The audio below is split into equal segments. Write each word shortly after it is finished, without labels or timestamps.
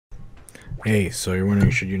Hey, so you're wondering,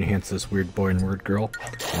 should you enhance this weird boy and weird girl?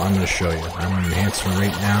 Well, I'm going to show you. I'm going to enhance them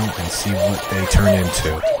right now and see what they turn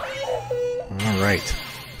into. Alright,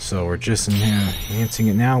 so we're just enhancing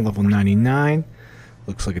it now, level 99.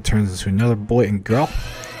 Looks like it turns into another boy and girl.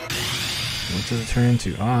 What does it turn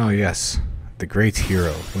into? Oh, yes. The Great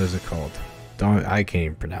Hero. What is it called? I can't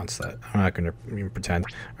even pronounce that. I'm not going to even pretend.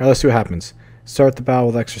 Alright, let's see what happens. Start the battle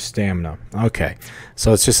with extra stamina. Okay,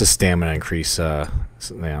 so it's just a stamina increase,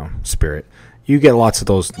 spirit. You get lots of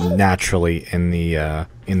those naturally in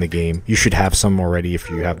the game. You should have some already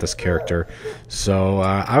if you have this character. So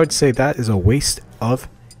I would say that is a waste of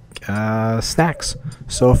snacks.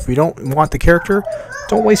 So if you don't want the character,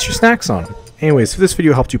 don't waste your snacks on them. Anyways, if this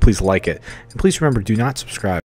video helped you, please like it. And please remember, do not subscribe.